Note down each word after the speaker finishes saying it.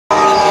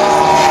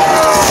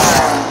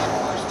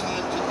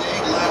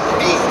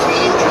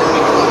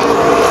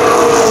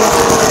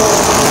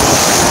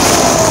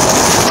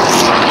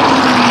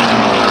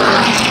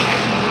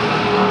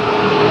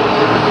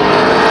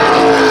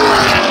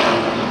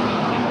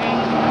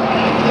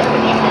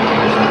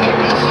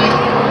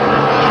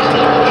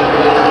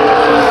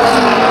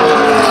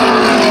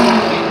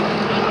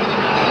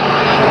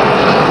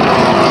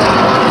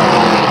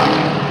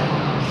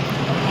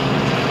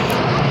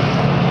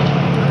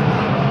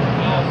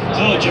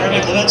So Jeremy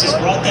Clements has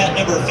brought that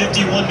number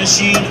 51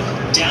 machine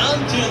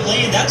down pit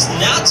lane. That's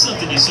not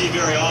something you see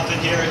very often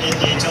here in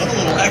Daytona. A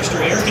little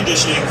extra air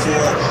conditioning for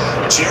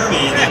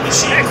Jeremy in that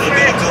machine. They've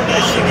got to come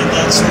down and get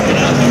that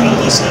sorted out here on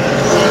this level.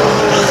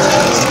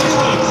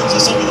 Brings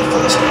us into the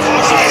first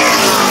caution.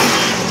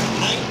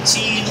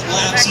 19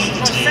 laps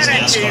into today's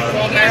NASCAR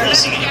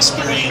Racing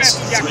Experience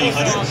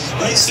 300.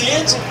 Race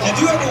fans, have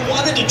you ever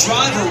wanted to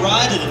drive or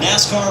ride in a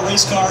NASCAR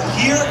race car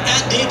here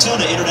at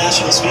Daytona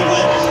International Speedway?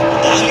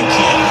 Well, now you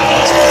can with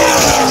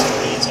NASCAR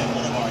Experience at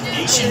one of our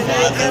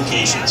nationwide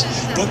locations.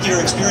 Book your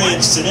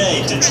experience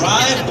today to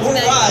drive or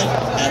ride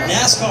at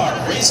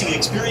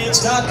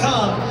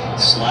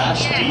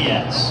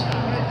NASCARRacingExperience.com/DS.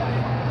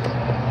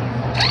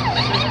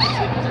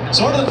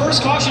 So on to the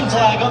first caution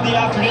flag of the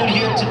afternoon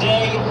here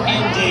today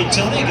in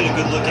Daytona. Get a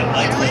good look at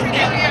Michael and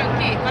Nick.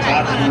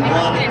 Driver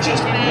one,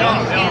 just 1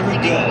 year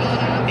ago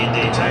in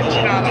Daytona.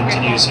 Well,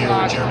 continues here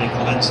with Jeremy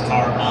Clements'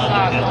 car on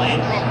the pit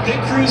lane.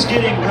 Pit crew's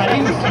getting ready.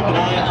 We keep an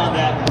eye on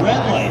that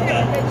red light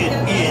that hit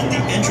in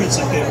the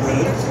entrance of pit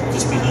road,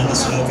 just behind the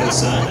Sunoco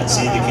sign. That's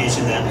the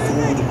indication that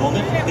for the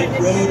moment, pit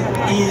road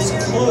is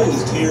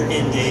closed here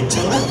in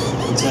Daytona.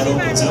 Once that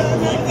opens up,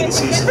 we're likely to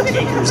see some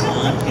takers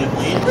on pit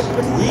lane.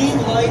 Green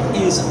light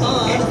is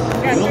on.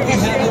 We'll be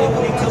having when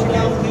we come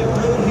down pit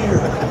road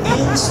here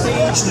in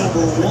stage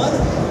number 1.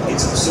 Get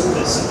some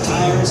service, some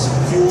tires,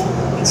 some fuel,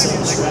 and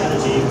some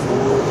strategy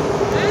for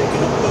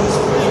picking up those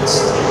brakes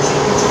and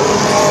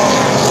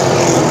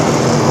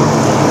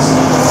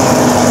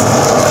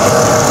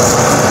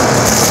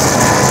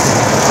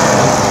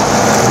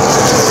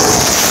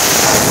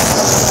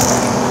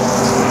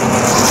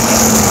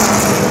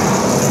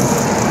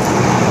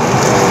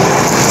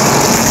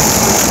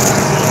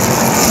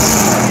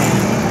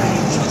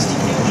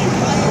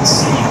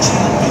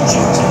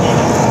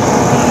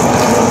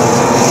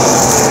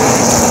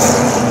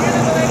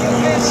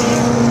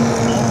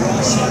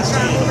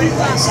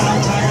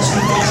side tires for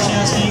Ross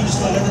Chastain, just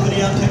about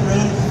everybody on pit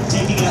road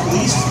taking at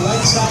least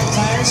right side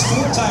tires.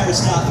 4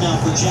 tires top now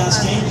for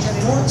Chastain.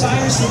 4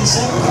 tires for the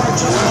 7 car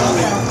Joe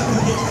Allgaier, who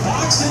gets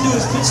boxed into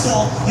his pit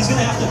stall. He's going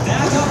to have to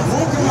back up,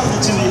 work around the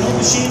 2-8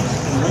 machine,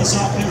 and race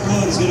off pit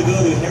road is going to go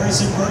to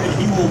Harrison Burton.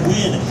 He will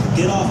win,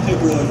 get off pit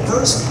road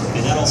first,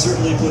 and that'll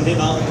certainly put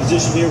him out in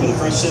position here with a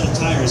fresh set of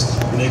tires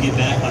when they get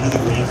back under the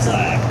green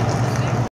flag.